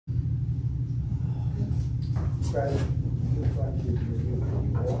Grab it in front of you to review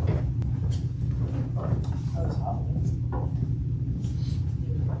the wall. That was hot.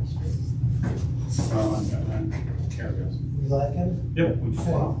 You like him? Yep, we just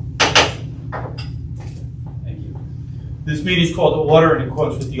Okay. Thank you. This meeting is called to order in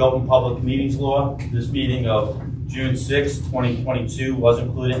accordance with the Open Public Meetings Law. This meeting of June 6, 2022 was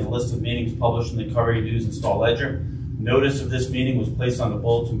included in the list of meetings published in the Courier News and Star Ledger. Notice of this meeting was placed on the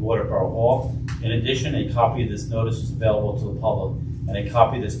bulletin board at Borough Hall. In addition, a copy of this notice is available to the public, and a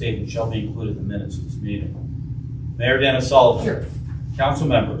copy of the statement shall be included in the minutes of this meeting. Mayor Dennis Sullivan. Here. Council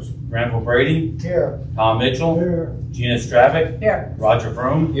members, Granville Brady. Here. Tom Mitchell. Here. Gina Stravic. Here. Roger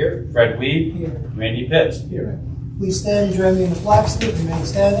Vroom. Here. Fred Weed. Here. Randy Pitts. Here. Please stand and join me in the flag salute. Remain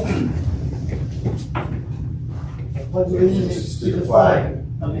standing. I pledge allegiance to the flag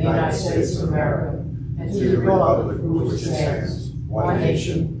of the United States of America and to the republic for which it stands, one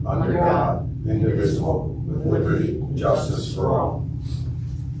nation, under God, indivisible, with liberty and justice for all.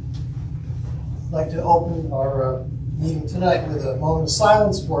 I'd like to open our meeting tonight with a moment of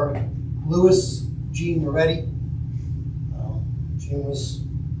silence for Louis Jean Moretti. Jean was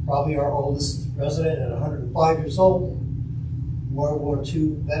probably our oldest resident at 105 years old, World War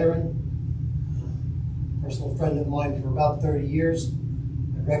II veteran, personal friend of mine for about 30 years.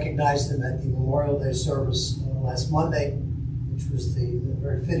 I recognized him at the Memorial Day service last Monday, which was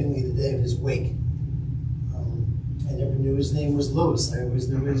very fittingly the day of his wake. I never knew his name was Louis. I always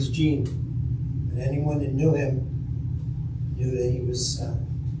knew him as Gene. And anyone that knew him knew that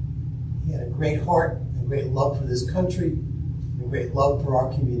he had a great heart, a great love for this country, and a great love for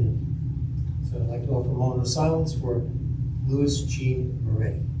our community. So I'd like to offer a moment of silence for Louis Jean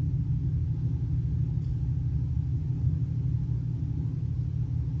Moretti.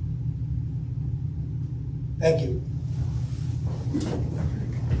 Thank you.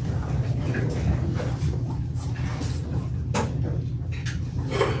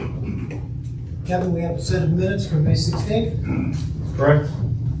 Kevin, we have a set of minutes for May 16th. Correct.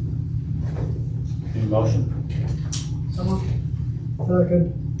 Any motion? Someone?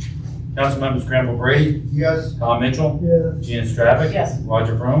 Second. Council members Granville Brady. Yes. Tom Mitchell. Yes. Gina Stravic. Yes.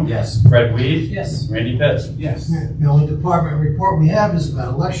 Roger Vroom. Yes. Fred Weed. Yes. Randy Pitts. Yes. The only department report we have is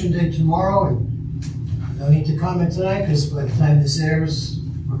about Election Day tomorrow, and no need to comment tonight because by the time this airs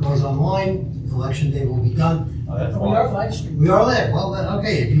or goes online, Election Day will be done. Oh, that's We are live streaming. We are there. Well, then,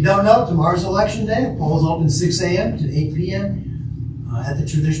 okay, if you don't know, tomorrow's Election Day. The polls open 6 a.m. to 8 p.m. At the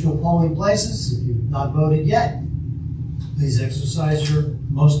traditional polling places. If you've not voted yet, please exercise your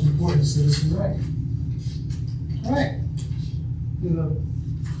most important citizen right. All right. We have a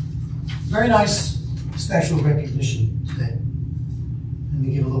very nice special recognition today. Let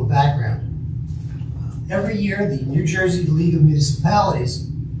me give a little background. Every year, the New Jersey League of Municipalities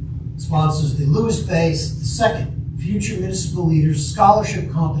sponsors the Lewis Bay's second Future Municipal Leaders Scholarship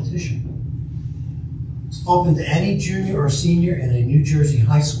Competition. It's open to any junior or senior in a New Jersey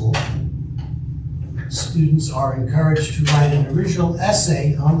high school. Students are encouraged to write an original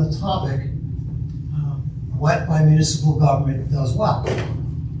essay on the topic, what my municipal government does well.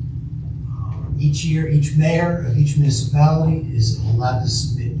 Each year, each mayor of each municipality is allowed to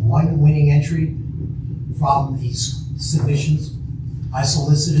submit one winning entry from these submissions. I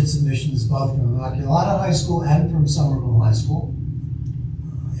solicited submissions both from Immaculata High School and from Somerville High School.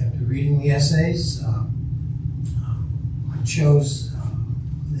 After reading the essays, I chose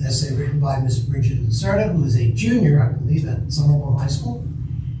the essay written by Miss Bridget Lacerda, who is a junior, I believe, at Somerville High School.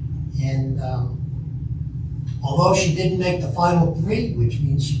 And although she didn't make the final three, which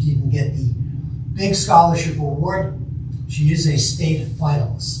means she didn't get the big scholarship award, she is a state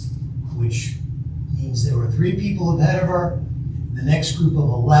finalist, which means there were 3 people ahead of her. The next group of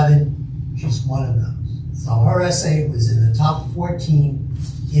 11, she's one of those. So her essay was in the top 14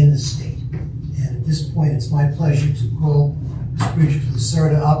 in the state. And at this point, it's my pleasure to call Ms. Bridget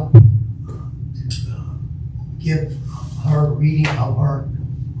Lacerda up to give her a reading of her,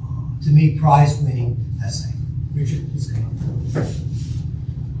 to me, prize-winning essay. Bridget, please come up.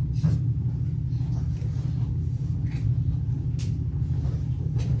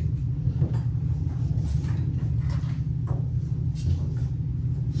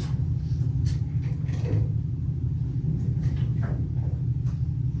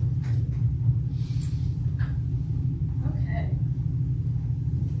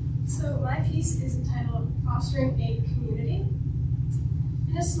 Is entitled Fostering a Community.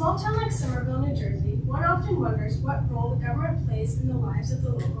 In a small town like Somerville, New Jersey, one often wonders what role the government plays in the lives of the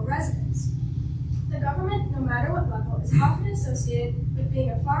local residents. The government, no matter what level, is often associated with being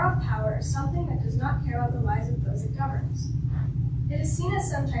a far-off power or something that does not care about the lives of those it governs. It is seen as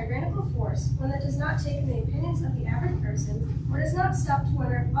some tyrannical force, one that does not take in the opinions of the average person, or does not stop to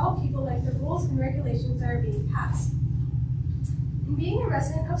wonder if all people like the rules and regulations that are being passed. In being a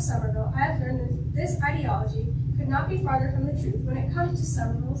resident of Somerville, I have learned that this ideology could not be farther from the truth when it comes to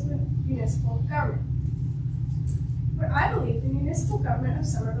Somerville's municipal government. What I believe the municipal government of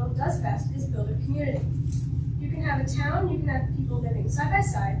Somerville does best is build a community. You can have a town, you can have people living side by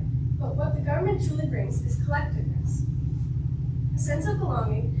side, but what the government truly brings is collectiveness. A sense of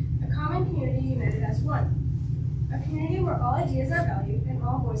belonging, a common community united as one. A community where all ideas are valued and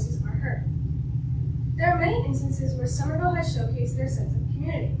all voices are heard. There are many instances where Somerville has showcased their sense of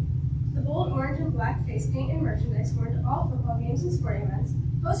community. The bold orange and black face paint and merchandise worn to all football games and sporting events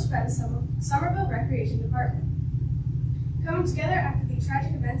hosted by the Somerville Recreation Department. Coming together after the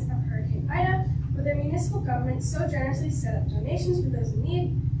tragic events of Hurricane Ida, where their municipal government so generously set up donations for those in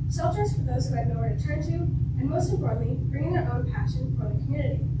need, shelters for those who had nowhere to turn to, and most importantly, bringing their own passion for the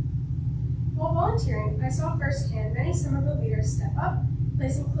community. While volunteering, I saw firsthand many Somerville leaders step up,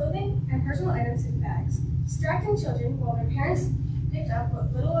 placing clothing and personal items in bags, distracting children while their parents picked up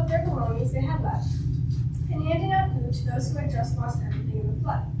what little of their belongings they had left, and handing out food to those who had just lost everything in the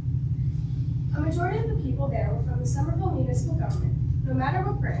flood. A majority of the people there were from the Somerville municipal government, no matter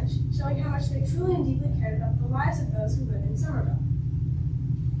what branch, showing how much they truly and deeply cared about the lives of those who live in Somerville.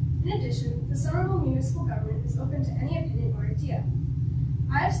 In addition, the Somerville municipal government is open to any opinion or idea.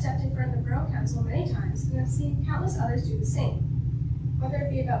 I have stepped in front of the Borough Council many times and have seen countless others do the same. Whether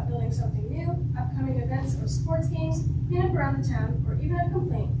it be about building something new, upcoming events or sports games, cleanup around the town, or even a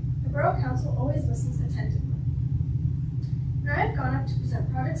complaint, the Borough Council always listens attentively. When I have gone up to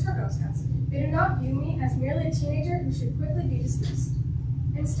present projects for Girl Scouts, they do not view me as merely a teenager who should quickly be dismissed.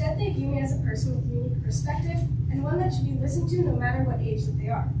 Instead, they view me as a person with a unique perspective and one that should be listened to no matter what age that they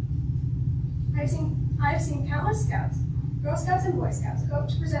are. I have seen countless Scouts, Girl Scouts and Boy Scouts go up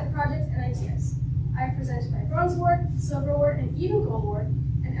to present projects and ideas. I have presented my Bronze Award, Silver Award, and even Gold Award,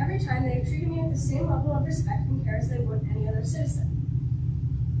 and every time they have treated me with the same level of respect and care as they would any other citizen.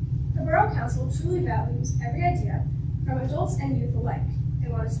 The Borough Council truly values every idea, from adults and youth alike. They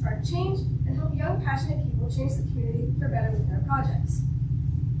want to spark change and help young, passionate people change the community for better with their projects.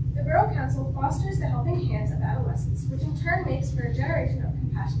 The Borough Council fosters the helping hands of adolescents, which in turn makes for a generation of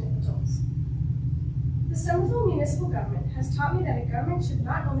compassionate adults. The Somerville municipal government has taught me that a government should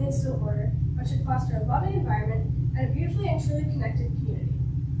not only instill order, but should foster a loving environment and a beautifully and truly connected community.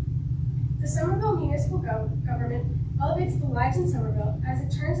 The Somerville municipal government elevates the lives in Somerville as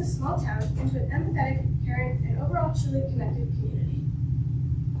it turns a small town into an empathetic, caring, and overall truly connected community.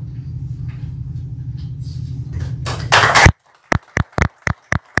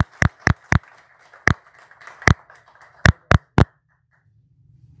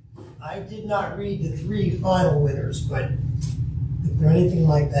 I did not read the 3 final winners, but if they're anything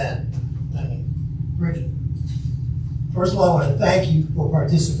like that, I mean, Bridget, first of all, I want to thank you for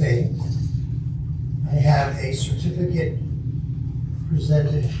participating. I have a certificate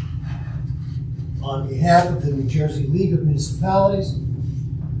presented on behalf of the New Jersey League of Municipalities.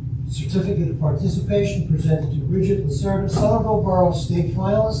 Certificate of participation presented to Bridget Lacerda, Somerville Borough State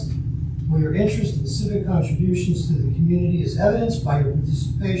Finalist, for your interest in civic contributions to the community is evidenced by your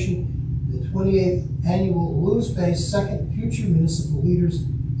participation in the 28th Annual Lewis-based Second Future Municipal Leaders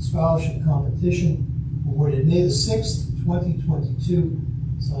Scholarship Competition, awarded May the 6th, 2022,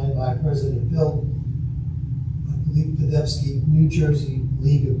 signed by President Bill Podevsky, New Jersey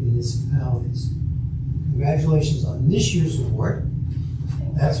League of Municipalities. Congratulations on this year's award.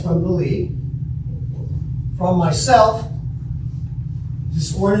 That's from the League. From myself,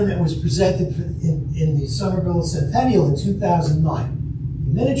 this ornament was presented in the Somerville Centennial in 2009.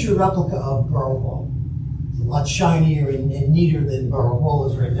 A miniature replica of Borough Hall. It's a lot shinier and neater than Borough Hall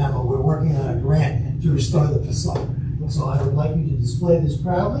is right now, but we're working on a grant to restore the facade. So I would like you to display this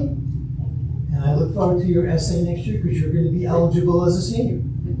proudly, and I look forward to your essay next year because you're going to be eligible as a senior.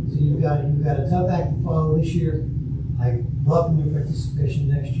 So you've got a tough act to follow this year. I welcome your participation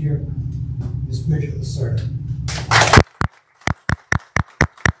next year. Ms. Bridget Lacerda.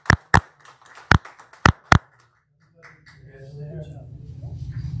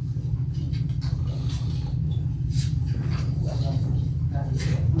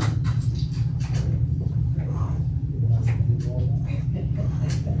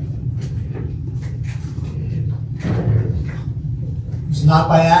 Not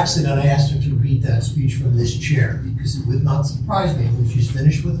by accident, I asked her to read that speech from this chair because it would not surprise me when she's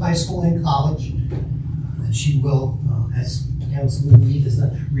finished with high school and college that she will, as Councilman Mead has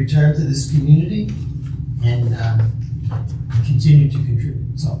done, return to this community and continue to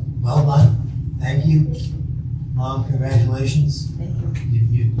contribute. So, well done. Thank you. Mom, congratulations. Thank you.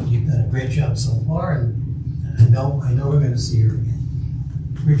 You've done a great job so far, and I know we're going to see her again.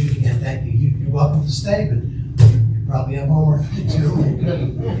 Richard, again, thank you. You're welcome to stay, but you probably have homework to do.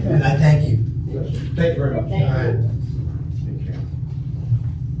 And I thank you. Thank you very much. Thank you.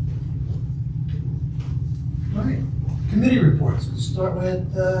 All right. All right. Committee reports. We'll start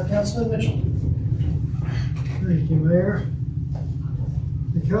with Councilman Mitchell. Thank you, Mayor.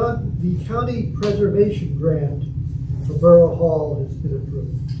 The county preservation grant for Borough Hall has been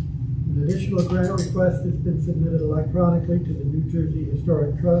approved. An additional grant request has been submitted electronically to the New Jersey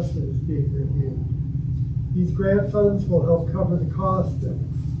Historic Trust and is being reviewed. These grant funds will help cover the cost of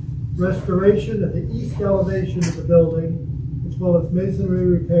restoration of the east elevation of the building, as well as masonry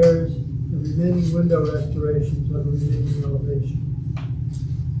repairs and remaining window restorations on the remaining elevations.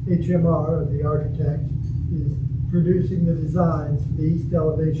 HMR, the architect, is producing the designs for the east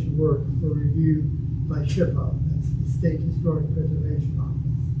elevation work for review by SHPO, that's the State Historic Preservation Office.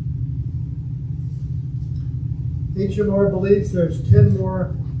 HMR believes there's 10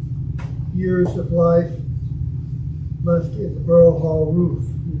 more years of life left in the Borough Hall roof.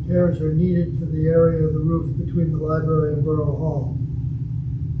 Repairs are needed for the area of the roof between the library and Borough Hall.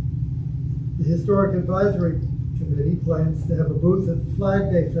 The Historic Advisory Committee plans to have a booth at the Flag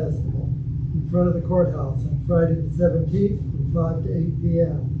Day Festival in front of the courthouse on Friday the 17th from 5 to 8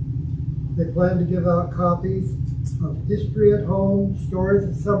 p.m. They plan to give out copies of History at Home, Stories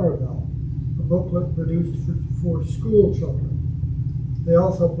of Somerville, a booklet produced for school children. They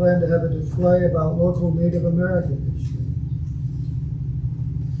also plan to have a display about local Native American history.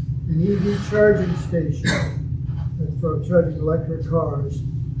 An EV charging station that's for charging electric cars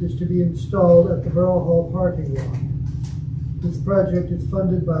is to be installed at the Borough Hall parking lot. This project is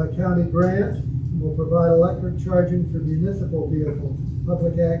funded by a county grant and will provide electric charging for municipal vehicles,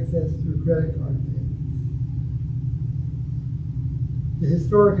 public access through credit card payments. The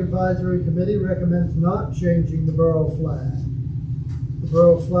Historic Advisory Committee recommends not changing the borough flag. The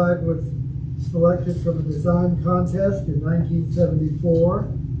borough flag was selected from a design contest in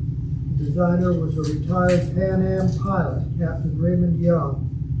 1974. The designer was a retired Pan Am pilot, Captain Raymond Young,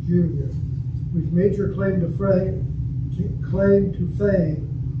 Jr., whose major claim to fame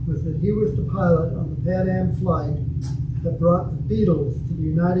was that he was the pilot on the Pan Am flight that brought the Beatles to the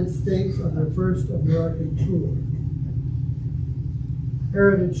United States on their first American tour.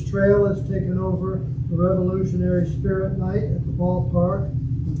 Heritage Trail has taken over the Revolutionary Spirit Night at the ballpark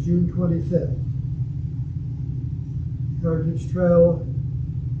on June 25th. Heritage Trail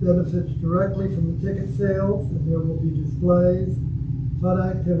benefits directly from the ticket sales, and there will be displays, fun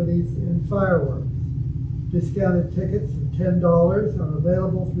activities, and fireworks. Discounted tickets of $10 are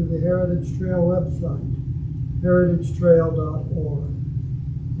available through the Heritage Trail website, heritagetrail.org.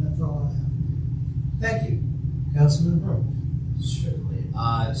 That's all I have. Thank you. Councilman Borough. Certainly.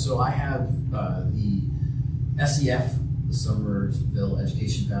 So I have the SEF, the Somerville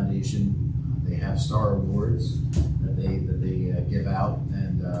Education Foundation. They have STAR Awards that they give out,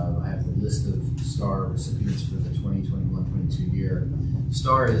 and I have the list of STAR recipients for the 2021-22 year.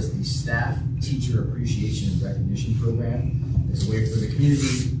 STAR is the Staff Teacher Appreciation and Recognition Program. It's a way for the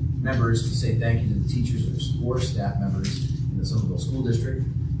community members to say thank you to the teachers or staff members in the Somerville School District.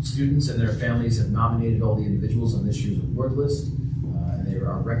 Students and their families have nominated all the individuals on this year's award list, and they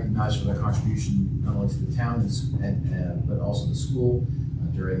are recognized for their contribution not only to the town but also the school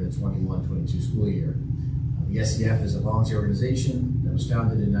during the 21-22 school year. The SEF is a volunteer organization that was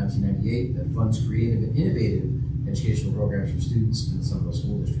founded in 1998 that funds creative and innovative educational programs for students in the Somerville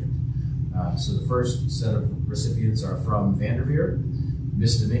School District. So the first set of recipients are from Vanderveer,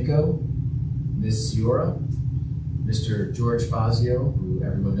 Miss D'Amico, Miss Ciora, Mr. George Fazio, who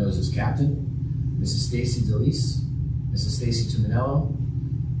everyone knows as Captain, Mrs. Stacy DeLise, Mrs. Stacy Tuminello,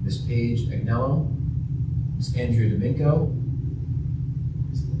 Miss Paige Agnello, Miss Andrea Domingo,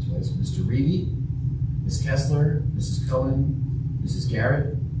 Mr. Reevy, Miss Kessler, Mrs. Cohen, Mrs.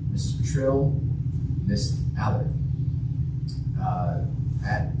 Garrett, Mrs. Petrill, Miss Allard.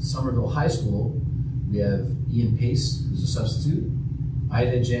 At Somerville High School, we have Ian Pace, who's a substitute,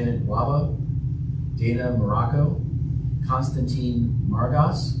 Ida Janet Waba, Dana Morocco, Constantine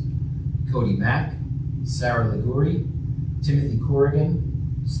Margas, Cody Mack, Sarah Liguri, Timothy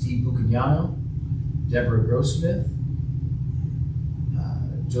Corrigan, Steve Bucagnano, Deborah Grossmith,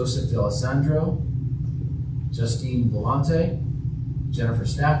 Joseph D'Alessandro, Justine Volante, Jennifer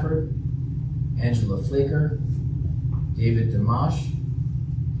Stafford, Angela Flaker, David Dimash,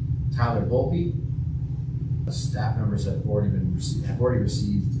 Tyler Volpe. Staff members have already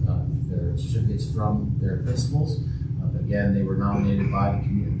received their certificates from their principals. Again, they were nominated by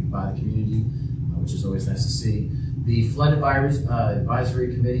the community, which which is always nice to see. The Flood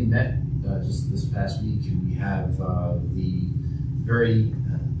Advisory Committee met just this past week, and we have the very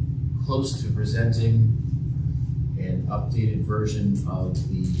close to presenting an updated version of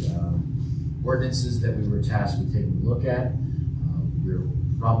the ordinances that we were tasked with taking a look at. We're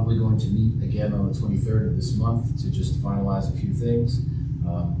probably going to meet again on the 23rd of this month to just finalize a few things,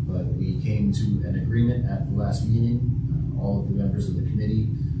 but we came to an agreement at the last meeting. All of the members of the committee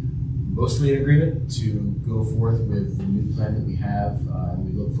mostly in agreement to go forth with the new plan that we have.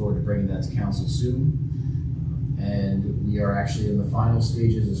 We look forward to bringing that to council soon. And we are actually in the final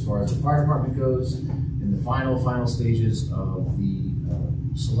stages as far as the fire department goes, in the final stages of the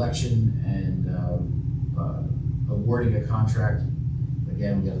selection and awarding a contract.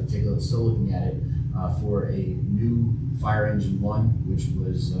 Again, we got to take a still looking at it for a new fire engine 1, which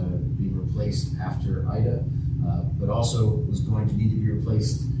was being replaced after Ida, but also was going to need to be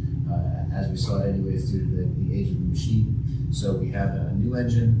replaced as we saw it anyways due to the age of the machine. So we have a new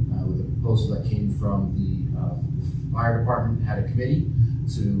engine with a proposal that came from the fire department, had a committee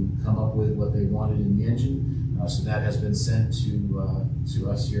to come up with what they wanted in the engine. So that has been sent to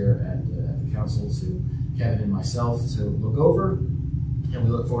us here at the council, to Kevin and myself to look over. And we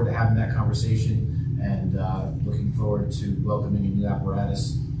look forward to having that conversation and looking forward to welcoming a new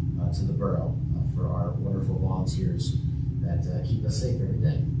apparatus to the borough for our wonderful volunteers that keep us safe every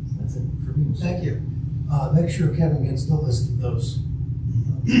day. So that's it for me. Thank you. Make sure Kevin gets the list of those.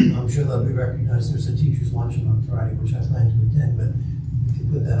 I'm sure they'll be recognized. There's a teacher's luncheon on Friday, which I plan to attend, but we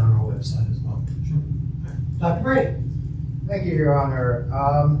can put that on our website as well. Sure. Dr. Brady. Thank you, Your Honor.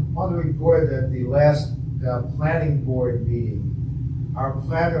 I want to report that the last planning board meeting, our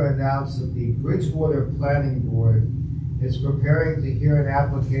planner announced that the Bridgewater Planning Board is preparing to hear an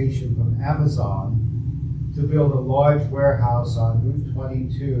application from Amazon to build a large warehouse on Route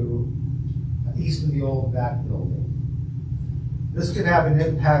 22 east of the old back building. This could have an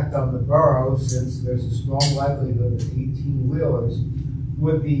impact on the borough, since there's a strong likelihood that 18-wheelers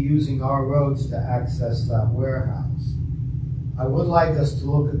would be using our roads to access that warehouse. I would like us to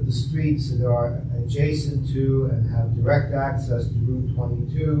look at the streets that are adjacent to and have direct access to Route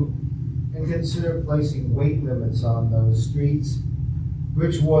 22 and consider placing weight limits on those streets.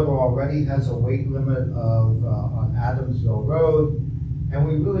 Bridgewater already has a weight limit of on Adamsville Road, and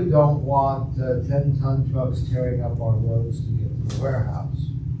we really don't want 10-ton trucks tearing up our roads to get to the warehouse.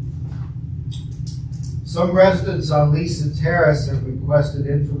 Some residents on Lisa Terrace have requested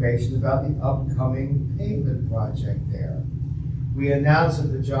information about the upcoming pavement project there. We announced that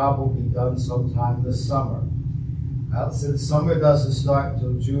the job will be done sometime this summer. Since summer doesn't start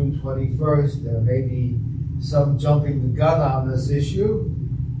until June 21st, there may be some jumping the gun on this issue,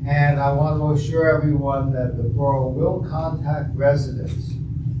 and I want to assure everyone that the borough will contact residents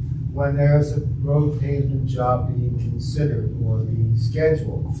when there's a road pavement job being considered or being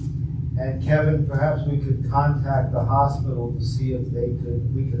scheduled. And Kevin, perhaps we could contact the hospital to see if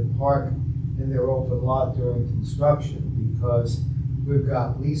we could park in their open lot during construction, because we've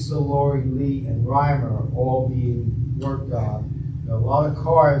got Lisa, Lori, Lee, and Reimer all being worked on. There are a lot of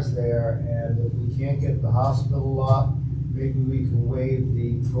cars there, and if we can't get the hospital lot, maybe we can waive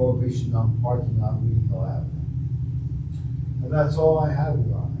the prohibition on parking on Reed Hill Avenue. And that's all I have,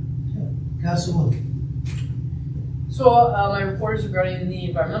 Your Honor. Councilwoman. So my report is regarding the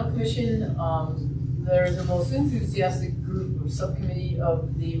Environmental Commission. There's the most enthusiastic group of subcommittee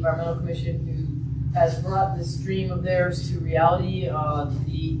of the Environmental Commission who has brought this dream of theirs to reality.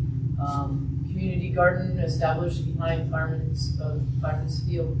 The community garden established behind Fireman's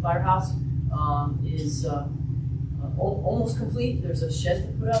Field Firehouse is almost complete. There's a shed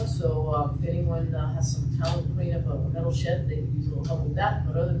to put up, so if anyone has some talent putting up a metal shed, they could use a little help with that.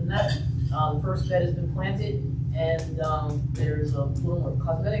 But other than that, the first bed has been planted, and there's a little more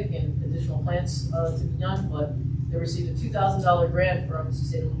cosmetic and additional plants to be done. But they received a $2,000 grant from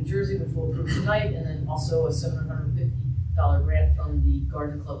Sustainable New Jersey, which we'll approve tonight, and then also a $750 grant from the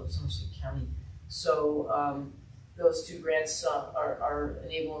Garden Club of Somerset County. So those two grants are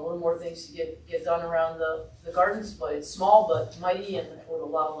enabling a little more things to get done around the gardens, but it's small but mighty and with a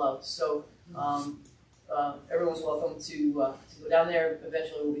lot of love. So everyone's welcome to go down there.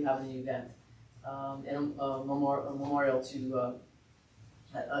 Eventually we'll be having an event and a memorial to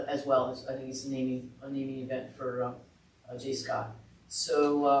as well. I think it's a naming event for Jay Scott.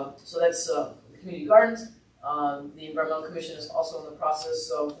 So that's community gardens. The Environmental Commission is also in the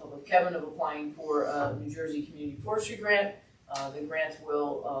process with Kevin of applying for a New Jersey Community Forestry Grant. The grant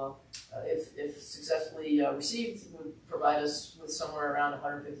will, if successfully received, would provide us with somewhere around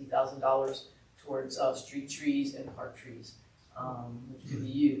 $150,000 towards street trees and park trees. which could be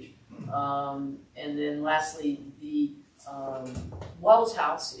huge. And then lastly, the Wallace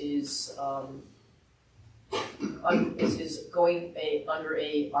House is going under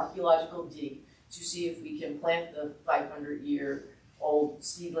a archaeological dig to see if we can plant the 500-year-old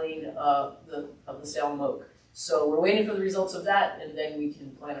seedling of the Salem oak. So we're waiting for the results of that, and then we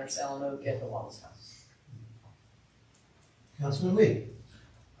can plant our Salem oak at the Wallace House. Councilman Lee.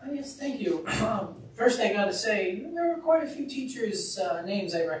 Yes, thank you. First, I got to say, there were quite a few teachers'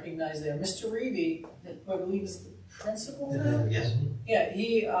 names I recognize there. Mr. Reeby, who I believe is the principal now? Yes. Yeah,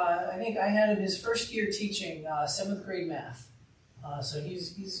 he, I think I had him his first year teaching 7th grade math. So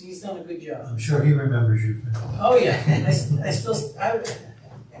he's done a good job. I'm sure he remembers you. Oh, yeah.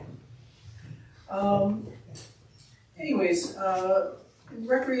 Anyways, in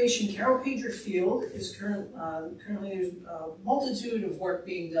recreation, Carol Pager Field is currently there's a multitude of work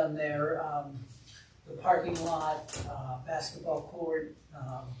being done there. The parking lot, basketball court,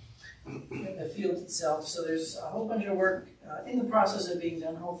 the field itself. So there's a whole bunch of work in the process of being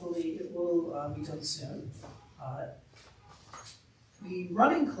done. Hopefully it will be done soon. The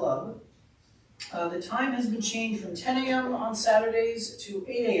running club, the time has been changed from 10 a.m. on Saturdays to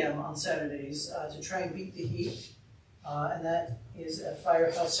 8 a.m. on Saturdays to try and beat the heat. And that is at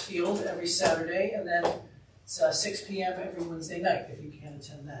Firehouse Field every Saturday, and then it's 6 p.m. every Wednesday night if you can't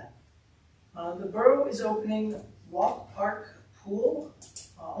attend that. The Borough is opening Walk Park Pool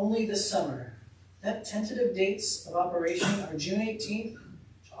only this summer. That tentative dates of operation are June 18th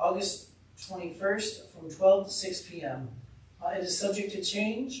to August 21st from 12 to 6 p.m. It is subject to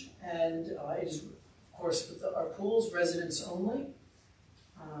change, and it is, of course, with our pools, residents only.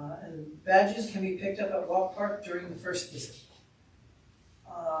 And badges can be picked up at Walk Park during the first visit.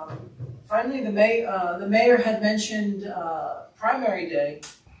 Finally, the mayor had mentioned primary day.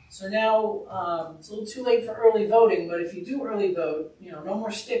 So now it's a little too late for early voting, but if you do early vote, no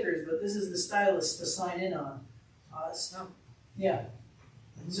more stickers, but this is the stylus to sign in on. Yeah.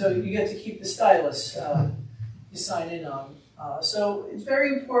 So you get to keep the stylus you sign in on. So it's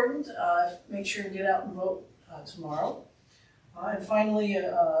very important. Make sure to get out and vote tomorrow. And finally,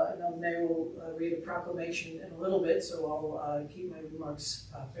 the mayor will read a proclamation in a little bit, so I'll keep my remarks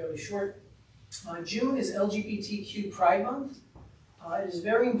fairly short. June is LGBTQ Pride Month. It is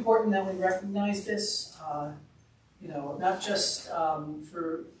very important that we recognize this, not just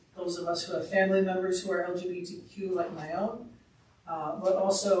for those of us who have family members who are LGBTQ, like my own, but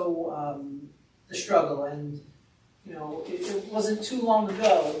also the struggle. And, it wasn't too long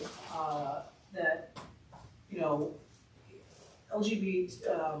ago that,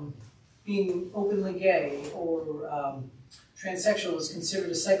 LGBT, being openly gay or transsexual is considered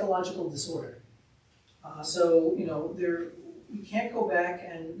a psychological disorder. So, you can't go back,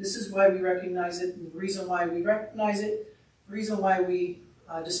 and this is why we recognize it, and the reason why we recognize it, the reason why we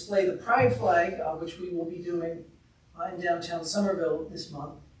display the pride flag, which we will be doing in downtown Somerville this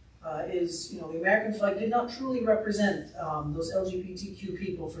month, is, the American flag did not truly represent those LGBTQ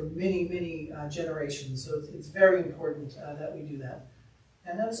people for many, many generations. So it's very important that we do that.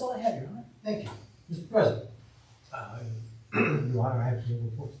 And that's all I have, Your Honor. Thank you. Mr. President. Your Honor, I have to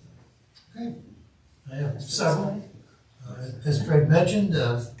report today. Okay. I have several. As Fred mentioned,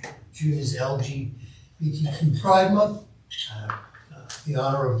 June is LGBTQ Pride Month. The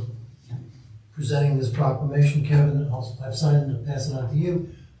honor of presenting this proclamation, Kevin, I've signed and pass it on to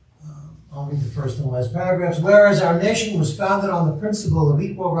you. I'll read the first and last paragraphs. Whereas our nation was founded on the principle of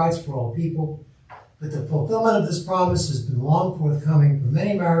equal rights for all people, but the fulfillment of this promise has been long forthcoming for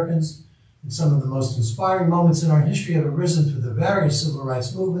many Americans, and some of the most inspiring moments in our history have arisen through the various civil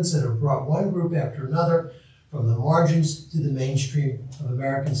rights movements that have brought one group after another from the margins to the mainstream of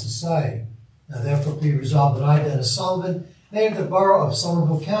American society. Now therefore be resolved that I, Dennis Sullivan, Mayor of the Borough of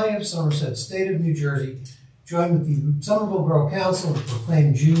Somerville, County of Somerset, State of New Jersey, joined with the Somerville Borough Council to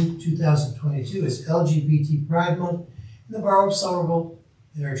proclaim June 2022 as LGBT Pride Month in the Borough of Somerville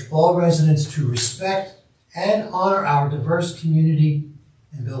and urge all residents to respect and honor our diverse community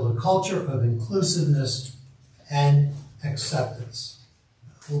and build a culture of inclusiveness and acceptance.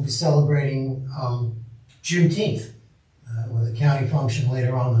 We'll be celebrating Juneteenth with a county function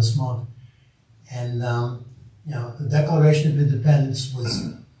later on this month. And, the Declaration of Independence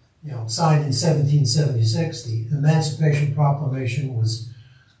was signed in 1776. The Emancipation Proclamation was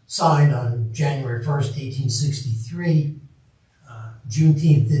signed on January 1st, 1863.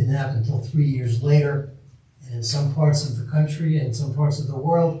 Juneteenth didn't happen until 3 years later. And in some parts of the country and some parts of the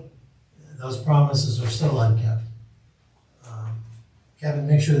world, those promises are still unkept. Kevin,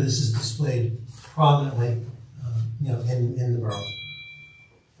 make sure this is displayed prominently in the borough.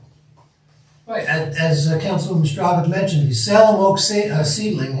 Right, as Councilwoman Stravik mentioned, the Salem Oak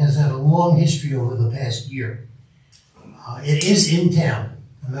seedling has had a long history over the past year. It is in town.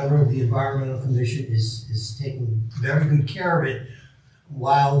 A member of the Environmental Commission is taking very good care of it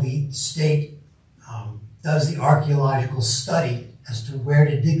while the state does the archaeological study as to where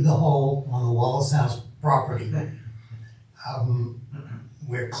to dig the hole on the Wallace House property.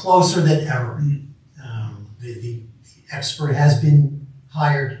 We're closer than ever. The expert has been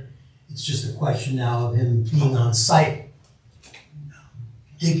hired. It's just a question now of him being on site,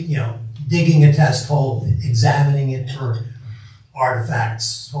 digging a test hole, examining it for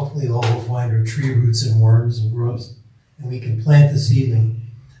artifacts. Hopefully all we'll find are tree roots and worms and growths, and we can plant the seedling.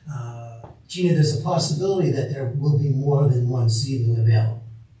 Gina, there's a possibility that there will be more than one seedling available.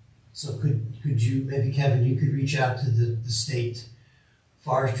 So could you, maybe Kevin, you could reach out to the state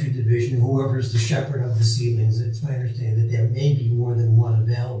forestry division, whoever's the shepherd of the seedlings. It's my understanding that there may be more than one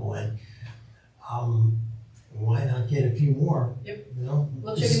available, and why not get a few more? Yep. You know,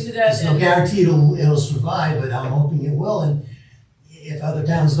 We'll check into that. There's no guarantee it'll survive, but I'm hoping it will. And if other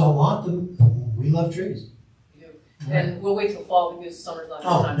towns don't want them, we love trees. And we'll wait till fall because summer's not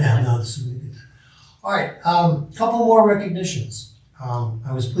Oh, time. no, this is really good. All right, couple more recognitions.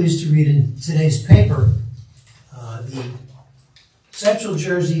 I was pleased to read in today's paper the Central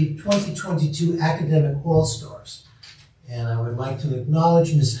Jersey 2022 Academic All-Stars. And I would like to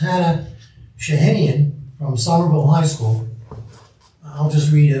acknowledge Ms. Hannah Shahinian from Somerville High School. I'll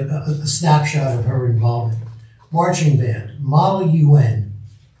just read a snapshot of her involvement. Marching band, Model UN,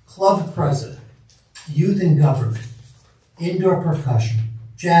 club president, youth in government, indoor percussion,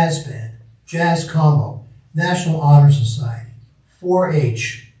 jazz band, jazz combo, National Honor Society,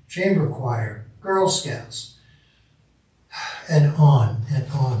 4-H, chamber choir, Girl Scouts, and on and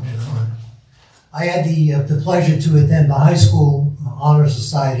on and on. I had the pleasure to attend the high school Honor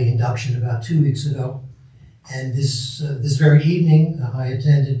Society induction about 2 weeks ago, and this very evening I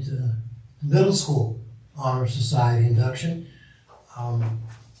attended the middle school Honor Society induction.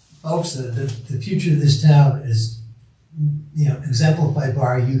 Folks, the future of this town is, exemplified by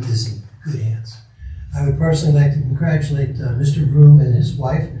our youth is in good hands. I would personally like to congratulate Mr. Vroom and his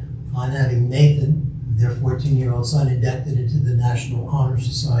wife on having Nathan, their 14-year-old son, inducted into the National Honor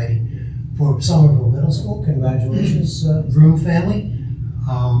Society for Somerville Middle School. Congratulations, Vroom family.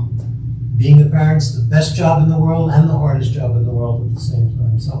 Being a parent's the best job in the world and the hardest job in the world at the same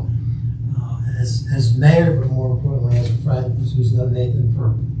time. So, as mayor, but more importantly as a friend who's known Nathan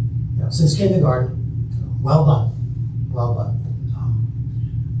for since kindergarten, well done, well done.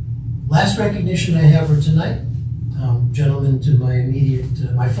 Last recognition I have for tonight, gentleman to my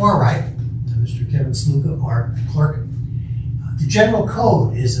immediate, my far right, Mr. Kevin Sluka, our clerk. The General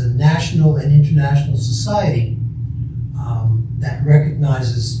Code is a national and international society that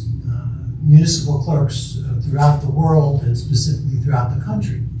recognizes municipal clerks throughout the world and specifically throughout the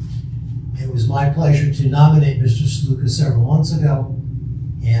country. It was my pleasure to nominate Mr. Sluka several months ago,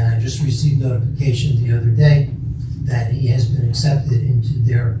 and I just received notification the other day that he has been accepted into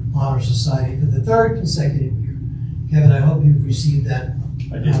their Honor Society for the 3rd consecutive year. Kevin, I hope you've received that,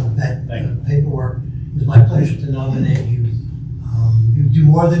 paperwork. It was my pleasure to nominate you. You do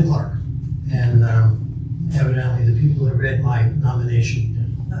more than clerk, and evidently the people that read my nomination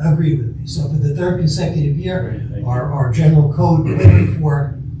agree with me. So for the 3rd consecutive year, our General Code paid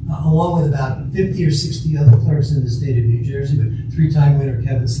for, along with about 50 or 60 other clerks in the state of New Jersey, but 3-time winner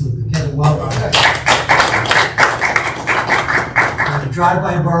Kevin Sluka. Kevin, welcome. When you drive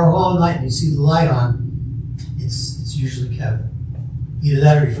by Borough Hall at night and you see the light on, it's usually Kevin. Either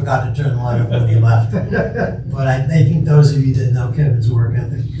that or he forgot to turn the light up when he left. But I think those of you that know Kevin's work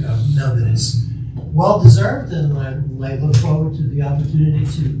ethic know that it's well-deserved, and I look forward to the opportunity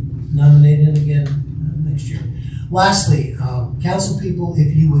to nominate him again next year. Lastly, council people,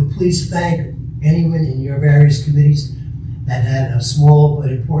 if you would please thank anyone in your various committees that had a small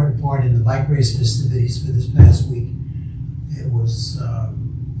but important part in the bike race festivities for this past week. It was,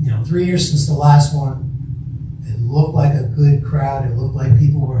 3 years since the last one. It looked like a good crowd. It looked like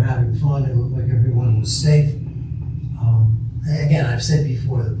people were having fun. It looked like everyone was safe. Again, I've said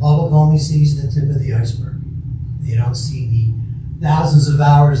before, the public only sees the tip of the iceberg. They don't see the thousands of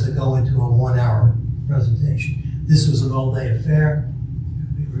hours that go into a 1-hour presentation. This was an all-day affair.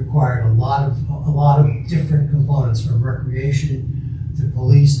 It required a lot of different components, from recreation to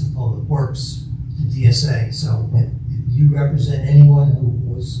police to public works to DSA. So if you represent anyone who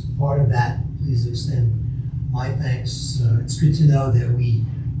was part of that, please extend my thanks. It's good to know that we,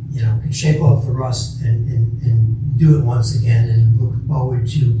 can shake off the rust and do it once again, and look forward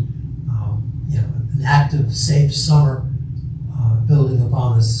to, an active, safe summer. building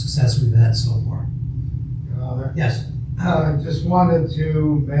upon the success we've had so far. Your Honor? Yes. I just wanted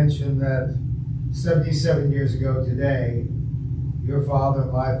to mention that 77 years ago today, your father,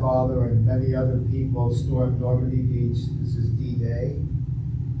 my father, and many other people stormed Normandy Beach. This is D-Day.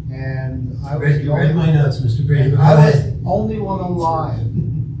 And I was You read my notes, Mr. Brady. I was the only one alive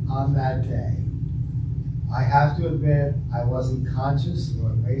on that day. I have to admit, I wasn't conscious, or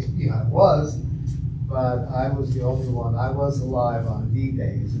maybe I was, but I was the only one. I was alive on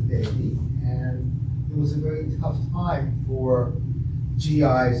D-Day as a baby, and it was a very tough time for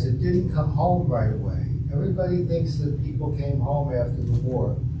GIs that didn't come home right away. Everybody thinks that people came home after the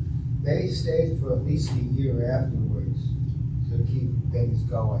war. They stayed for at least a year afterwards to keep things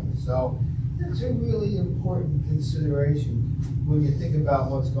going. So it's a really important consideration when you think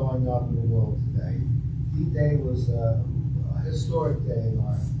about what's going on in the world today. D-Day was a historic day in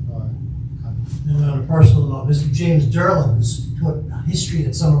our country. And on a personal note, Mr. James Derlin, who's taught history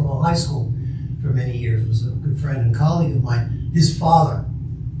at Somerville High School for many years, was a good friend and colleague of mine. His father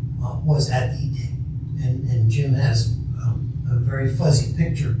was at D-Day, and Jim has a very fuzzy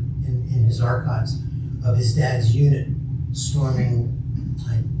picture in his archives of his dad's unit storming.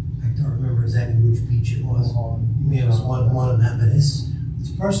 I don't remember exactly which beach it was. It was one of them, but his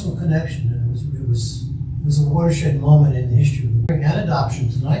personal connection, and it was a watershed moment in the history of the and adoption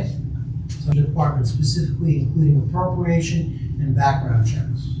tonight. So the department specifically, including appropriation and background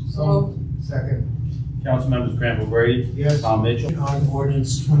checks. So Second. Council members Granville Brady. Yes. Tom Mitchell. On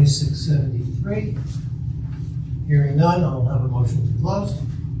ordinance 2673. Hearing none, I'll have a motion to close.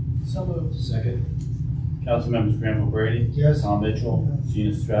 So moved. Second. Council members Granville Brady. Yes. Tom Mitchell.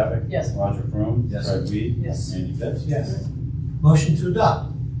 Gina Stravic. Yes. Roger Vroom. Yes. Fred Weed. Yes. Randy Pitts. Yes. Motion to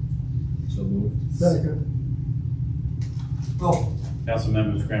adopt. So moved. Second. Roll. Council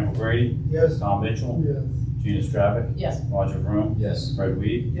members Granville Brady. Yes. Tom Mitchell. Yes. Gina Stravic. Yes. Roger Vroom. Yes. Fred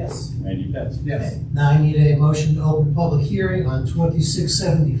Weed. Yes. Randy Pitts. Yes. Now I need a motion to open public hearing on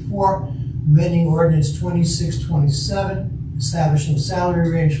 2674, amending ordinance 2627, establishing salary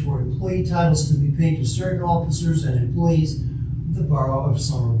range for employee titles to be paid to certain officers and employees of the Borough of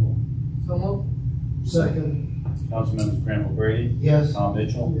Somerville. So moved. Second. Council members Granville Brady. Yes. Tom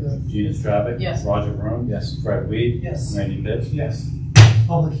Mitchell. Yes. Gina Stravic. Yes. Roger Vroom. Yes. Fred Weed. Yes. Randy Pitts. Yes.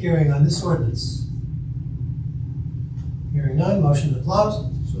 Public hearing on this ordinance. Hearing none, motion to close.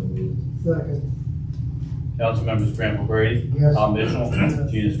 So moved. Second. Council members Granville Brady. Yes. Tom Mitchell.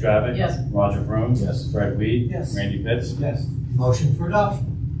 Gina Stravic. Yes. Roger Vroom. Yes. Fred Weed. Yes. Randy Pitts. Yes. Motion for adoption.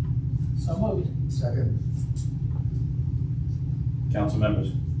 So moved. Second. Council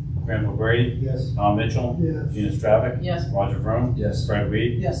members Granville Brady. Yes. Tom Mitchell. Yes. Gina Stravic. Yes. Roger Vroom. Yes. Fred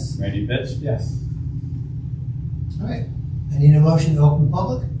Weed. Yes. Randy Pitts. Yes. All right. I need a motion to open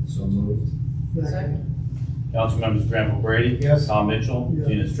public. So moved. Second. Council members Granville Brady. Yes. Tom Mitchell. Yes.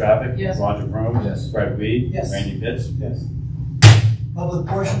 Gina Stravic. Yes. Roger Vroom. Yes. Fred Weed. Yes. Randy Pitts. Yes. Public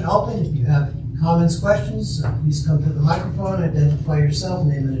portion open. If you have comments, questions, please come to the microphone, identify yourself,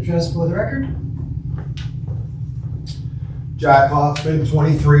 name and address for the record. Jack Hoffman,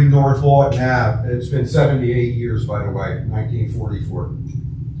 23 North Lawton Ave. It's been 78 years, by the way, 1944.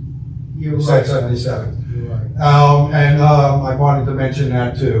 You're You said right. 77. You're right. I wanted to mention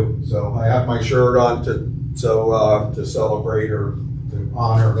that too. So I have my shirt on to celebrate or to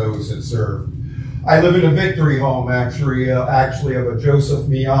honor those that served. I live in a victory home, actually of a Joseph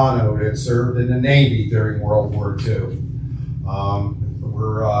Miano that served in the Navy during World War II.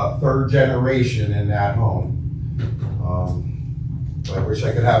 We're third generation in that home. I wish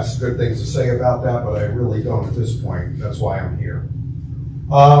I could have some good things to say about that, but I really don't at this point. That's why I'm here.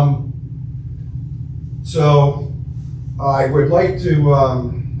 So I would like to,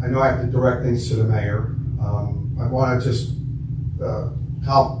 I know I have to direct things to the mayor. I want to just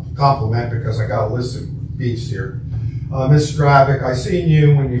compliment, because I got a list of beefs here. Ms. Stravic, I seen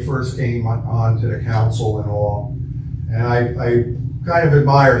you when you first came on to the council and all, and I kind of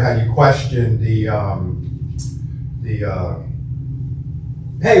admired how you questioned the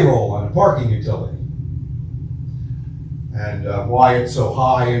payroll on the parking utility and why it's so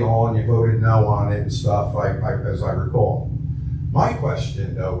high and all, and you voted no on it and stuff, as I recall. My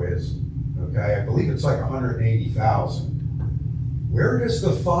question though is, okay, I believe it's like 180,000. Where does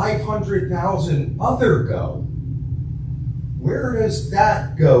the 500,000 other go? Where does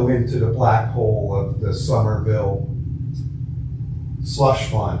that go into the black hole of the Somerville slush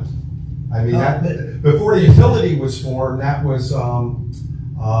fund? I mean, that, before the utility was formed, that was,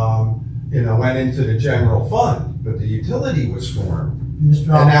 went into the general fund, but the utility was formed. Mr.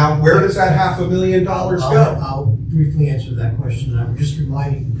 And now, where does that $500,000 go? I'll briefly answer that question. I'm just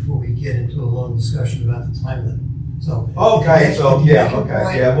reminding you before we get into a long discussion about the time limit. So. Okay, so, if you yeah, make your okay,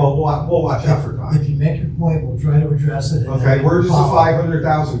 point- yeah, we'll watch out for time. If you make your point, we'll try to address it. and Okay, then where does the follow.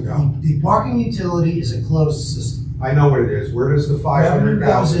 500,000 go? The parking utility is a closed system. I know what it is. Where does the Revenue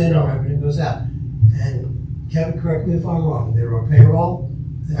goes 500,000 in and go? revenue goes out. And Kevin, correct me if I'm wrong, there are payroll.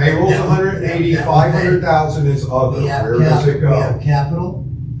 Payroll's 180, 500,000 is other. We have Where does it we have go? capital.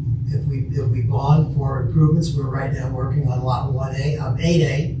 If we bond for improvements, we're right now working on lot 1A,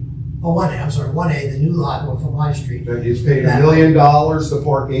 8A, 1A, I'm sorry, 1A, the new lot one from High Street. That you paid $1 million to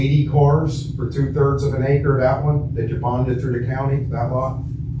park 80 cars for 2/3 of an acre, that one, that you bonded through the county, that lot?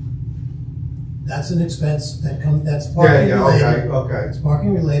 That's an expense that's Yeah, parking yeah, related. okay. It's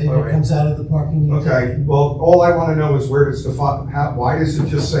parking related, All it right. comes out of the parking utility. Okay, well, all I want to know is where does the, why does it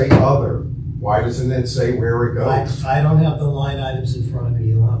just say other? Why doesn't it say where it goes? I don't have the line items in front of me,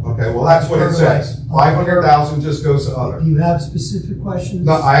 you'll have to. Okay, well, that's what it says. 500,000 just goes to other. If you have specific questions.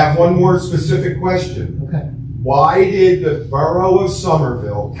 No, I have one more specific question. Okay. Why did the Borough of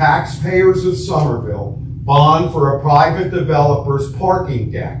Somerville, taxpayers of Somerville, bond for a private developer's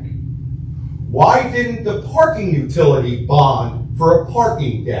parking deck? Why didn't the parking utility bond for a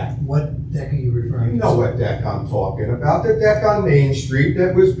parking deck? What deck are you referring to? You know what deck I'm talking about, the deck on Main Street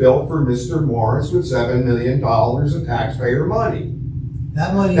that was built for Mr. Morris with $7 million of taxpayer money.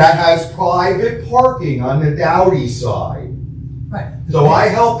 That money. That has private parking on the Dowdy side. Right. So I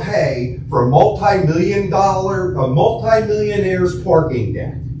help pay for a multi-millionaire's parking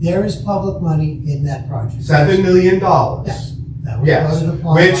deck. There is public money in that project. $7 million. Yes. That was Yes, voted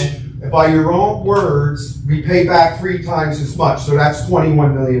upon which, by your own words, we pay back 3 times as much, so that's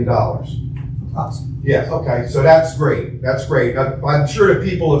 $21 million. Approximately. Yes, okay, so that's great, that's great. I'm sure the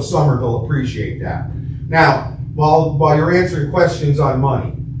people of Somerville appreciate that. Now, while you're answering questions on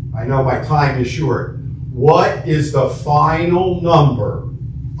money, I know my time is short, what is the final number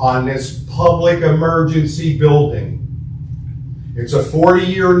on this public emergency building? It's a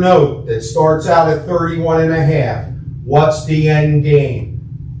 40-year note that starts out at 31 and a half. What's the end game?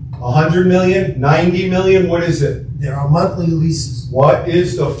 100 million, 90 million, what is it? There are monthly leases. What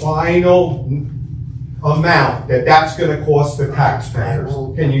is the final amount that's going to cost the taxpayers?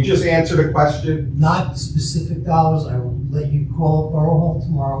 Can you just answer the question? Not specific dollars. I will let you call Borough Hall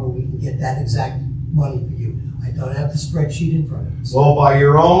tomorrow where we can get that exact money for you. I don't have the spreadsheet in front of me. Well, by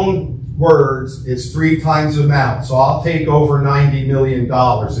your own words, it's 3 times the amount. So I'll take over $90 million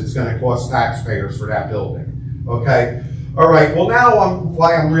it's going to cost taxpayers for that building. Okay? All right, well now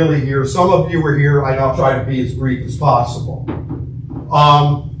why I'm really here. Some of you were here, and I'll try to be as brief as possible.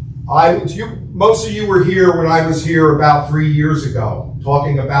 Most of you were here when I was here about 3 years ago,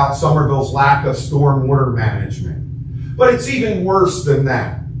 talking about Somerville's lack of stormwater management. But it's even worse than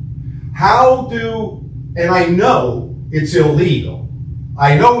that. And I know it's illegal.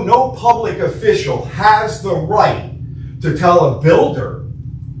 I know no public official has the right to tell a builder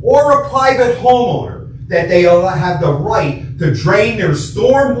or a private homeowner that they have the right to drain their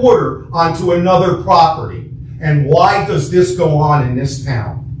storm water onto another property. And why does this go on in this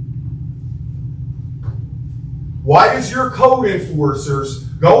town? Why does your code enforcers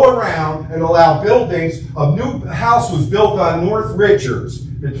go around and allow buildings? A new house was built on North Richards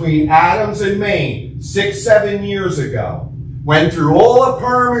between Adams and Maine 6-7 years ago. Went through all the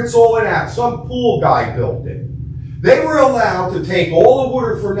permits, all of that. Some pool guy built it. They were allowed to take all the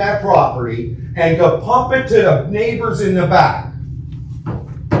water from that property and to pump it to the neighbors in the back.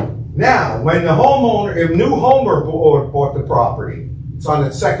 Now, when the new homeowner bought the property, it's on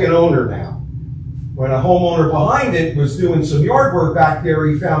its second owner now. When a homeowner behind it was doing some yard work back there,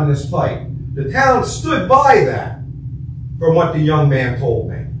 he found this pipe. The town stood by that, from what the young man told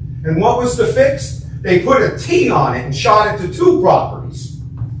me. And what was the fix? They put a T on it and shot it to 2 properties.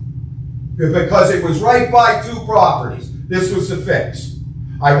 Because it was right by 2 properties. This was the fix.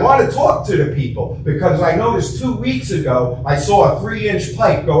 I want to talk to the people because I noticed 2 weeks ago I saw a 3-inch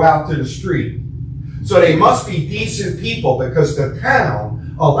pipe go out to the street. So they must be decent people because the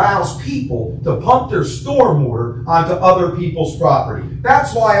town allows people to pump their stormwater onto other people's property.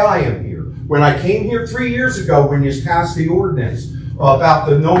 That's why I am here. When I came here 3 years ago when you passed the ordinance about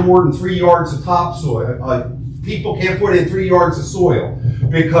the no more than 3 yards of topsoil, people can't put in 3 yards of soil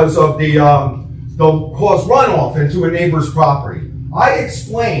because of they'll cause runoff into a neighbor's property. I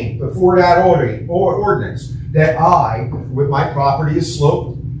explained before that ordinance that with my property is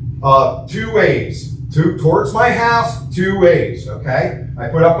sloped 2 ways, towards my house, 2 ways. Okay, I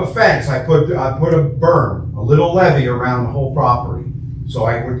put up a fence. I put a berm, a little levee around the whole property, so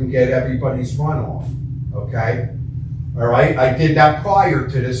I wouldn't get everybody's runoff. Okay, all right. I did that prior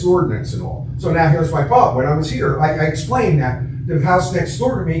to this ordinance and all. So now here's my problem. When I was here, I explained that the house next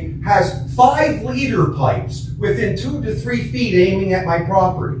door to me, has 5-liter pipes within 2 to 3 feet aiming at my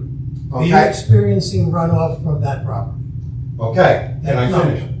property. Are you Okay? experiencing runoff from that property? Okay, can I No.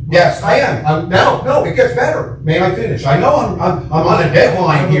 finish? Yes, I am. No, it gets better. May I finish? I know I'm on a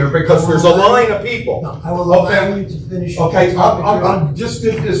deadline here because there's a line of people. No, I will allow Okay. you to finish. Okay, your I'm just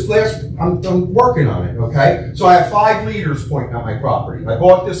did this last, I'm working on it, okay? So I have 5 liters pointing at my property. I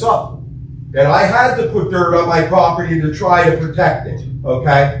bought this up. And I had to put dirt on my property to try to protect it,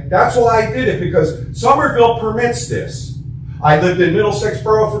 okay? That's why I did it, because Somerville permits this. I lived in Middlesex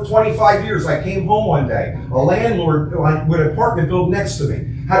Borough for 25 years. I came home one day. A landlord with an apartment building next to me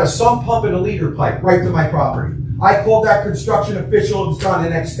had a sump pump and a leader pipe right to my property. I called that construction official. It was done the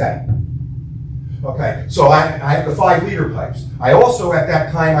next day. Okay, so I have the 5-liter pipes. I also, at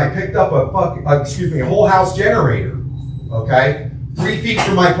that time, I picked up a whole house generator, okay? 3 feet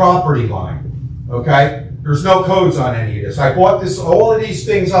from my property line, okay? There's no codes on any of this. I bought all of these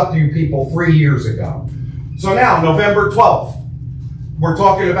things up to you people 3 years ago. So now, November 12th, we're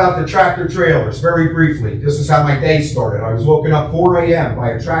talking about the tractor trailers, very briefly. This is how my day started. I was woken up 4 a.m.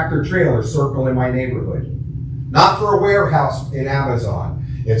 by a tractor trailer circling my neighborhood. Not for a warehouse in Amazon.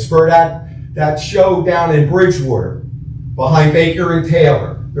 It's for that show down in Bridgewater, behind Baker and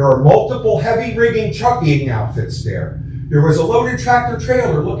Taylor. There are multiple heavy rigging trucking outfits there. There was a loaded tractor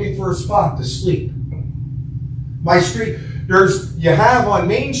trailer looking for a spot to sleep. My street, you have on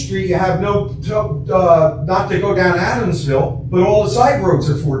Main Street, you have not to go down Adamsville, but all the side roads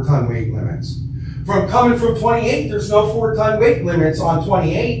are 4-ton weight limits. Coming from 28, there's no 4-ton weight limits on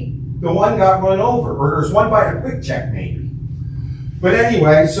 28. The one got run over, or there's one by the Quick Check maybe. But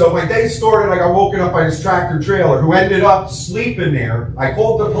anyway, so my day started, I got woken up by this tractor trailer who ended up sleeping there. I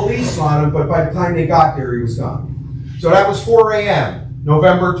called the police on him, but by the time they got there, he was gone. So that was 4 a.m.,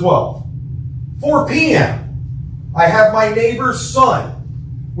 November 12th. 4 p.m., I have my neighbor's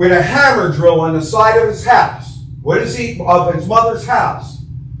son with a hammer drill on the side of his house. Of his mother's house.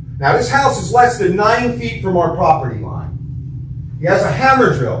 Now this house is less than 9 feet from our property line. He has a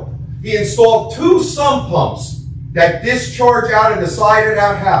hammer drill. He installed 2 sump pumps that discharge out of the side of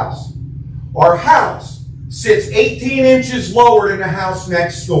that house. Our house sits 18 inches lower than the house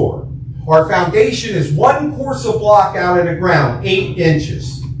next door. Our foundation is 1 course of block out of the ground, 8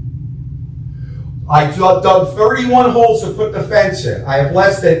 inches. I dug 31 holes to put the fence in. I have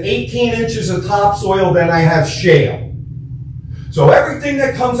less than 18 inches of topsoil, then I have shale. So everything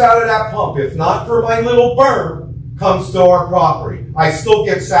that comes out of that pump, if not for my little berm, comes to our property. I still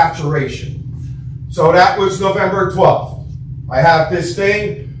get saturation. So that was November 12th. I have this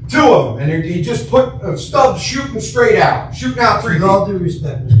thing, 2 of them, and he just put a stub shooting straight out, shooting out 3 feet. With all due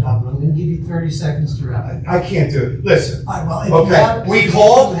respect, Mr. Copeland, I'm going to give you 30 seconds to wrap it. I can't do it. Listen. All right, well, if you Okay, have-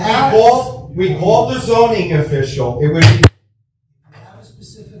 we called the zoning official. It would be. If you have a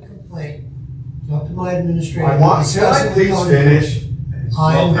specific complaint, talk to my administrator. Can I discuss it with please code finish? enforcement.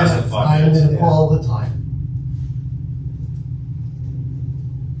 I am going to call the time.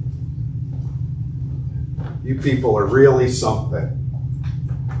 You people are really something.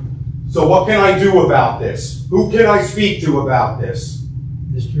 So what can I do about this? Who can I speak to about this?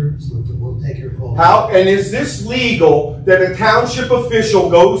 Mr. Slipper, we'll take your call. And is this legal that a township official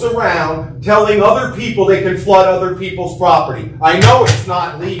goes around telling other people they can flood other people's property? I know it's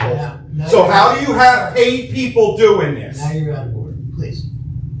not legal. Now So how do you have paid people doing this? Now you're out of order, please.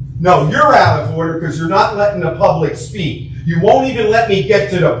 No, you're out of order because you're not letting the public speak. You won't even let me get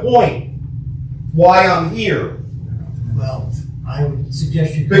to the point why I'm here. Well, I would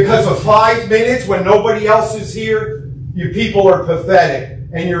suggest you... Because of 5 minutes when nobody else is here, you people are pathetic.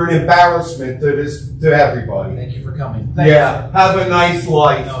 And you're an embarrassment to everybody. Thank you for coming. Yeah, have a nice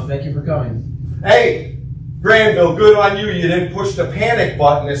life. No, thank you for coming. Hey, Granville, good on you. You didn't push the panic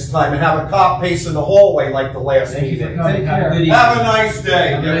button this time and have a cop pacing the hallway like the last Thank you for meeting. coming. Have a good evening. Have a nice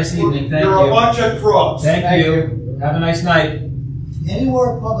day. Have a nice evening. Thank You're you. a bunch of crooks. Thank you. Have a nice night. Any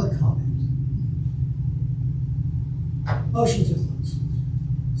more public comment? Motion to close.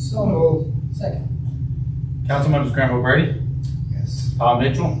 So moved. Second. Councilmembers Granville Brady, Yes. Tom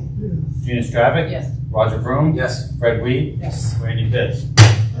Mitchell, Gina Stravic, Yes. Roger Vroom, Yes. Fred Weed, Yes. Randy Pitts.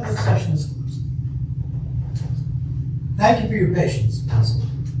 Public session is closed. Thank you for your patience, Council.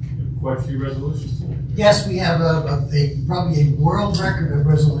 Quite a few resolutions. Yes, we have probably a world record of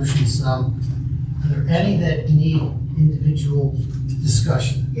resolutions. Are there any that need individual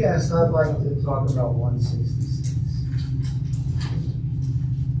discussion? Yes, I'd like to talk about 166.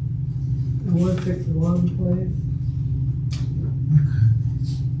 And 161, please.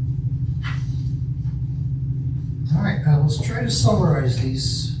 All right, let's try to summarize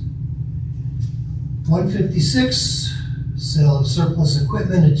these. 156, Sale of surplus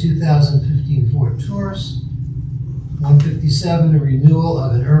equipment, a 2015 Ford Taurus. 157, a renewal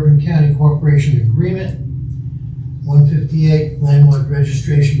of an Urban County Corporation agreement. 158, landlord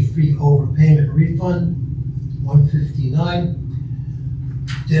registration fee overpayment refund. 159,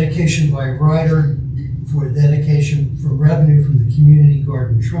 dedication by rider for dedication from revenue from the Community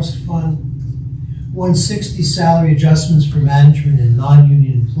Garden Trust Fund. 160, salary adjustments for management and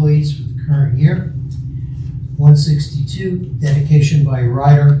non-union employees for the current year. 162, dedication by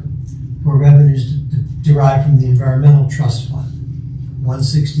rider for revenues derived from the Environmental Trust Fund.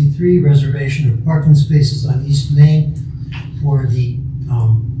 163, reservation of parking spaces on East Main for the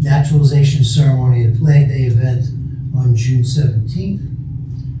naturalization ceremony and Flag Day event on June 17th.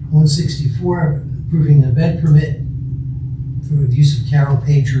 164, approving an event permit for the use of Carol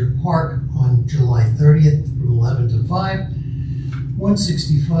Pager Park on July 30th from 11 to 5.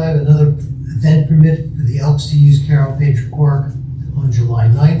 165, another event permit for the Elks to use Carol Pager Park on July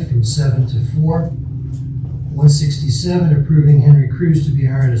 9th from 7 to 4. 167, approving Henry Cruz to be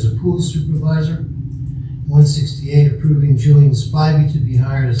hired as a pool supervisor. 168, approving Julian Spivey to be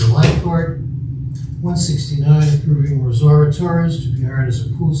hired as a lifeguard. 169, approving Rosaura Torres to be hired as a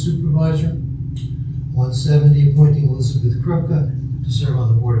pool supervisor. 170, appointing Elizabeth Krupka to serve on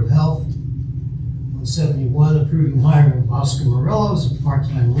the Board of Health. 171, approving hiring of Oscar Morello as a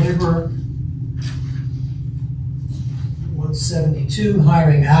part-time laborer. 172,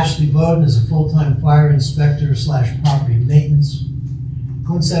 hiring Ashley Bowden as a full-time fire inspector / property maintenance.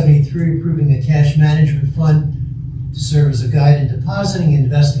 173, approving a cash management fund to serve as a guide in depositing and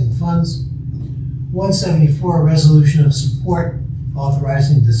investing funds. 174, a resolution of support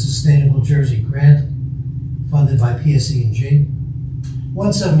authorizing the Sustainable Jersey Grant funded by PSE&G.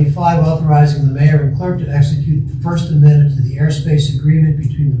 175, authorizing the mayor and clerk to execute the First Amendment to the airspace agreement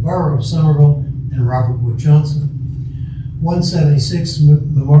between the Borough of Somerville and Robert Wood Johnson. 176,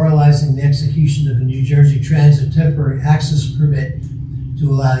 memorializing the execution of a New Jersey Transit temporary access permit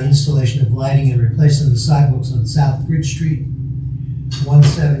to allow the installation of lighting and replacement of the sidewalks on South Bridge Street.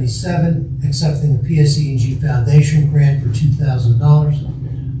 177, accepting a PSE&G Foundation grant for $2,000.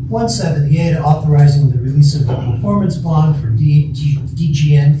 178, authorizing the release of a performance bond for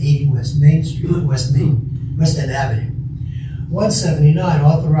DGM 80 West Main Street, West End Avenue. 179,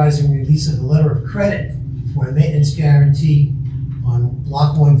 authorizing release of a letter of credit for a maintenance guarantee on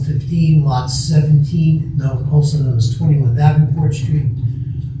Block 115, Lot 17, also known as 21 Davenport Street.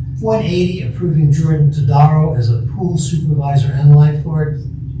 180, approving Jordan Todaro as a pool supervisor and lifeguard.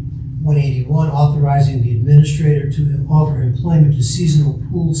 181, authorizing the administrator to offer employment to seasonal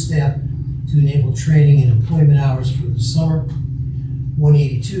pool staff to enable training and employment hours for the summer.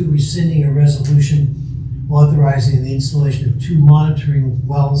 182, rescinding a resolution authorizing the installation of 2 monitoring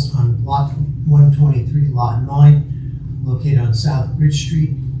wells on Block 123, Lot 9, located on South Bridge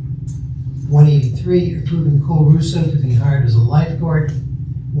Street. 183, approving Cole Russo to be hired as a lifeguard.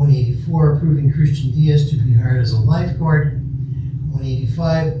 184, approving Christian Diaz to be hired as a lifeguard.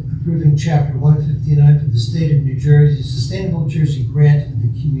 185, approving Chapter 159 for the State of New Jersey Sustainable Jersey Grant for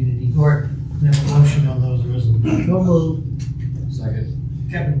the Community Garden. Can I have a motion on those resolutions? So moved. Second.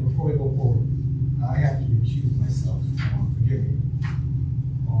 Kevin, before we go forward. I have to recuse myself, forgive me,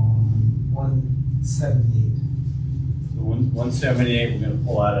 on 178. So 178, we're going to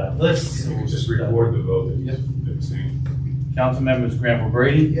pull out a list. You can just record the vote. Yep. Abstain. Council members Granville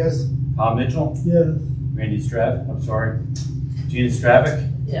Brady, Yes. Tom Mitchell, Yes. Randy Gina Stravic,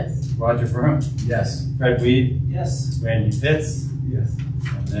 Yes. Roger Vroom, Yes. Fred Weed, Yes. Randy Pitts, Yes.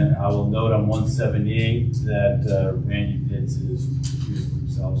 and then I will note on 178 that Randy Pitts is recusing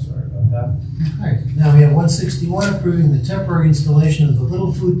himself. Sorry about that. Okay, now we have 161, approving the temporary installation of the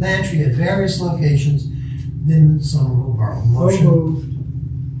Little Food Pantry at various locations within Somerville Borough. So Motion.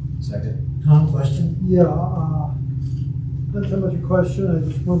 moved. Second. Tom, question? Yeah, not so much a question, I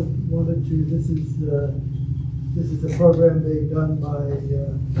just wanted to, this is a program they've done by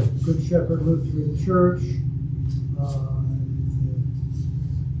Good Shepherd Lutheran Church. It's a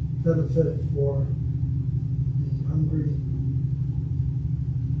benefit for the hungry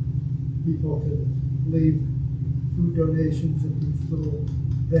people can leave food donations at these little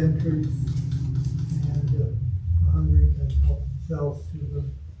pantries, and the hungry can help themselves to them.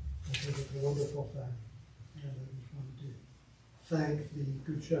 I think it's a wonderful thing. And I just wanted to thank the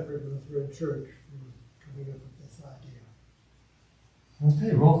Good Shepherd Lutheran Church for coming up with this idea.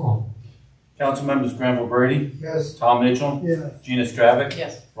 Okay, roll call. Council members Granville Brady, Yes. Tom Mitchell, Yes. Gina Stravic,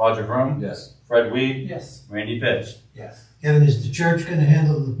 Yes. Roger Vroom, Yes. Fred Weed, Yes. Randy Pitts. Yes. Kevin, is the church going to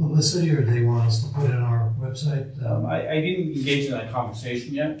handle the publicity, or do they want us to put it on our website? I didn't engage in that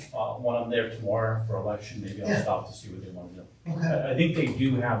conversation yet. When I'm there tomorrow for election, maybe I'll stop to see what they want to do. Okay. I think they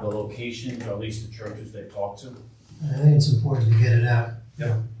do have the locations, or at least the churches they've talked to. I think it's important to get it out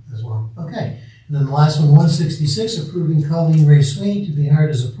as well. Okay. And then the last one, 166, approving Colleen Ray Sweeney to be hired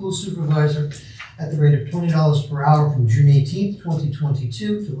as a pool supervisor at the rate of $20 per hour from June 18th,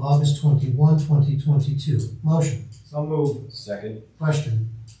 2022 to August 21, 2022. Motion. So moved. Second. Question.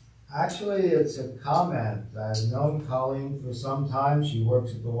 Actually, it's a comment. I've known Colleen for some time. She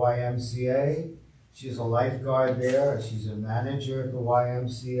works at the YMCA. She's a lifeguard there. She's a manager at the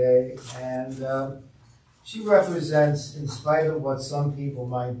YMCA. And she represents, in spite of what some people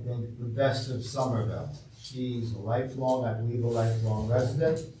might think, the best of Somerville. She's a lifelong, I believe, a lifelong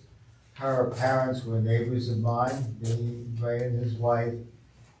resident. Her parents were neighbors of mine, Billy Gray and his wife.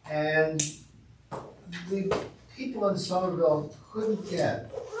 And the people in Somerville couldn't get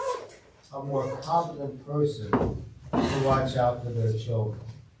a more competent person to watch out for their children.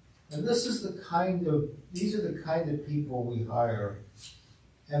 And these are the kind of people we hire.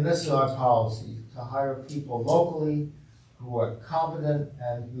 And this is our policy, to hire people locally who are competent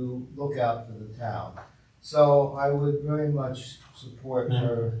and who look out for the town. So I would very much support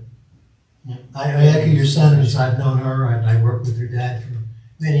her. Yeah. I echo your sentiments. I've known her, and I worked with her dad for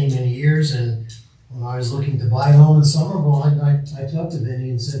many, many years. And when I was looking to buy a home in Somerville, I talked to Vinny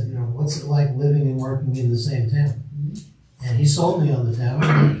and said, what's it like living and working in the same town? And he sold me on the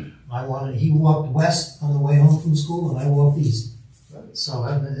town. He walked west on the way home from school, and I walked east. So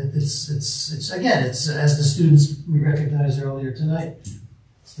it's again, it's as the students we recognized earlier tonight,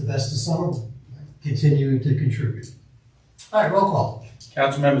 it's the best of Somerville, continuing to contribute. All right, roll call.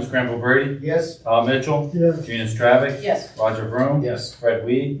 Council members Granville Brady, Yes? Tom Mitchell, Yes. Gina Stravic, Yes. Roger Vroom, Yes. Fred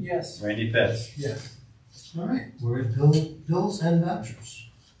Weed, Yes. Randy Pitts. Yes. All right, we're at bills and vouchers.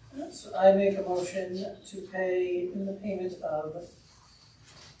 So I make a motion to pay in the payment of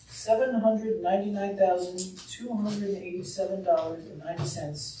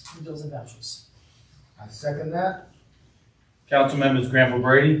 $799,287.90 in bills and vouchers. I second that. Council members Granville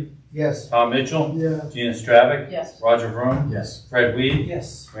Brady, Yes. Tom Mitchell, Yes. Gina Stravic, Yes. Roger Vroom, Yes. Fred Weed,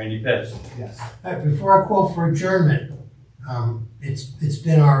 Yes. Randy Pitts. Yes. All right, before I call for adjournment, it's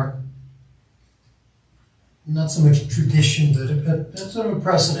been our, not so much tradition, but a sort of a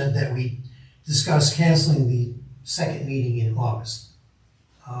precedent that we discuss canceling the second meeting in August.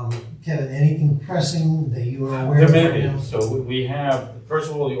 Kevin, anything pressing that you are aware There of may right now? be. So we have,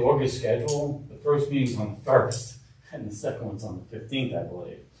 first of all, the August schedule. The first meeting's on the 1st, and the second one's on the 15th, I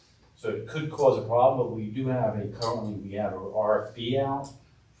believe. So it could cause a problem, but we do have currently we have a RFP out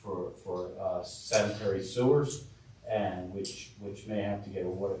for sanitary sewers, and which may have to get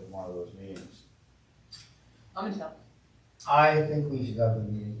awarded in one of those meetings. I'm in town. I think we should have the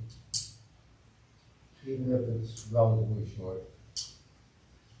meeting, even if it's relatively short.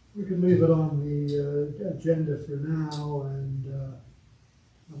 We could leave it on the agenda for now and.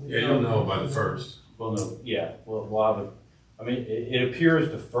 Yeah, you'll know by the 1st. Well, no, yeah, we'll have it. I mean, it appears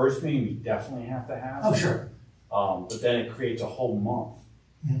the first meeting we definitely have to have. Oh, sure. But then it creates a whole month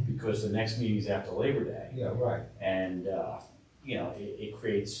Yeah. because the next meeting is after Labor Day. Yeah, right. And, it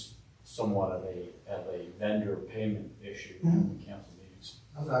creates somewhat of a vendor payment issue in the council meetings.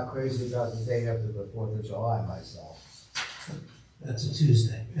 I'm not crazy about the day after the 4th of July myself. That's a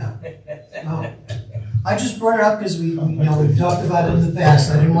Tuesday, yeah. I just brought it up because we've talked about it in the past.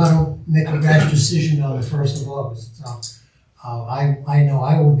 I didn't want to make a rash decision on the 1st of August. So, I know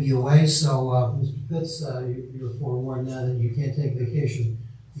I will be away, so, Mr. Pitts, you're forewarned now that you can't take vacation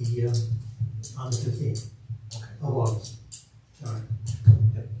on the 15th of August. All right.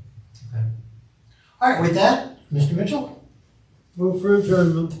 Yep. Okay. All right, with that, Mr. Mitchell, Move for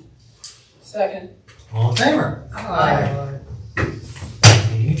adjournment. Second. all in favor? Aye.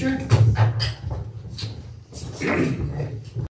 Meeting adjourned.